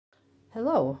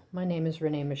Hello, my name is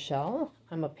Renee Michelle.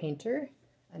 I'm a painter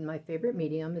and my favorite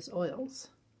medium is oils.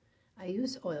 I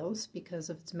use oils because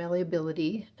of its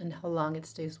malleability and how long it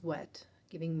stays wet,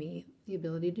 giving me the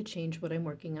ability to change what I'm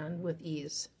working on with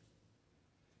ease.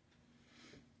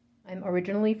 I'm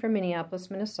originally from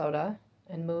Minneapolis, Minnesota,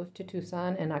 and moved to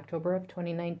Tucson in October of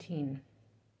 2019.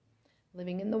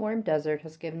 Living in the warm desert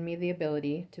has given me the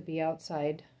ability to be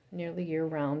outside nearly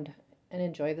year-round and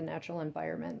enjoy the natural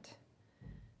environment.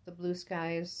 The blue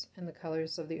skies and the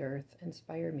colors of the earth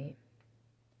inspire me.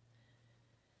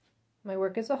 My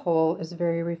work as a whole is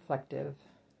very reflective.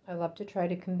 I love to try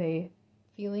to convey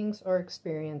feelings or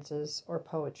experiences or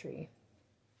poetry,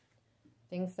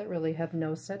 things that really have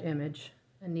no set image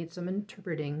and need some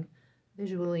interpreting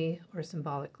visually or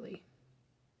symbolically.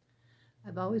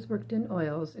 I've always worked in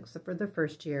oils except for the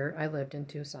first year I lived in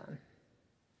Tucson.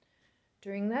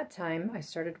 During that time, I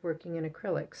started working in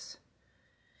acrylics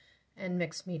and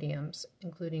mixed mediums,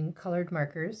 including colored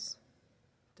markers,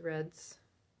 threads,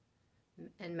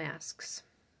 and masks,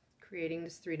 creating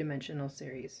this three-dimensional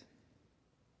series.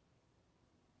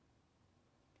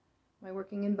 My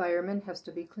working environment has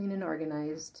to be clean and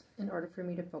organized in order for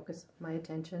me to focus my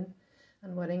attention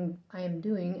on what I am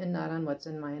doing and not on what's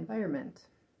in my environment.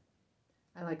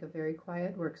 I like a very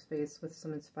quiet workspace with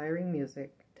some inspiring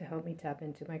music to help me tap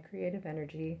into my creative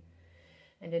energy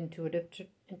and intuitive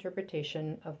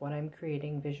interpretation of what I'm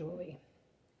creating visually.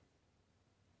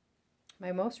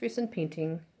 My most recent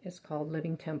painting is called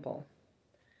Living Temple.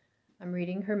 I'm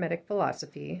reading Hermetic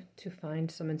philosophy to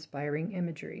find some inspiring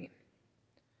imagery.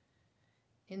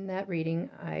 In that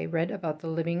reading, I read about the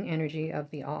living energy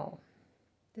of the all.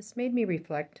 This made me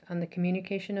reflect on the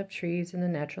communication of trees in the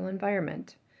natural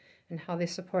environment and how they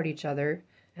support each other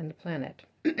and the planet.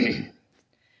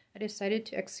 I decided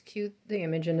to execute the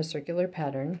image in a circular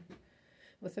pattern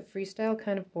with a freestyle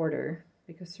kind of border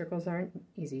because circles aren't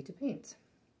easy to paint.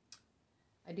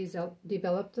 I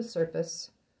developed the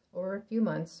surface over a few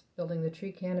months, building the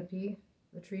tree canopy,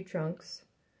 the tree trunks,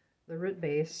 the root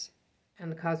base, and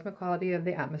the cosmic quality of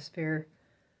the atmosphere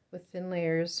with thin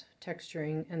layers,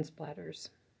 texturing, and splatters.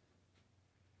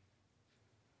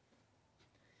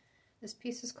 This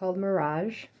piece is called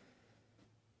Mirage.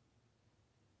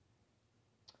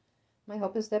 My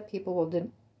hope is that people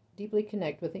will deeply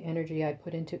connect with the energy I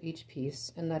put into each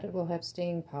piece and that it will have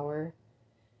staying power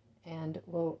and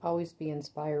will always be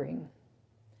inspiring.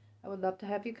 I would love to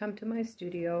have you come to my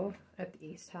studio at the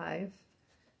East Hive,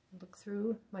 look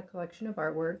through my collection of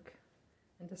artwork,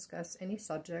 and discuss any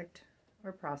subject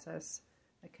or process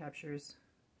that captures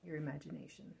your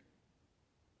imagination.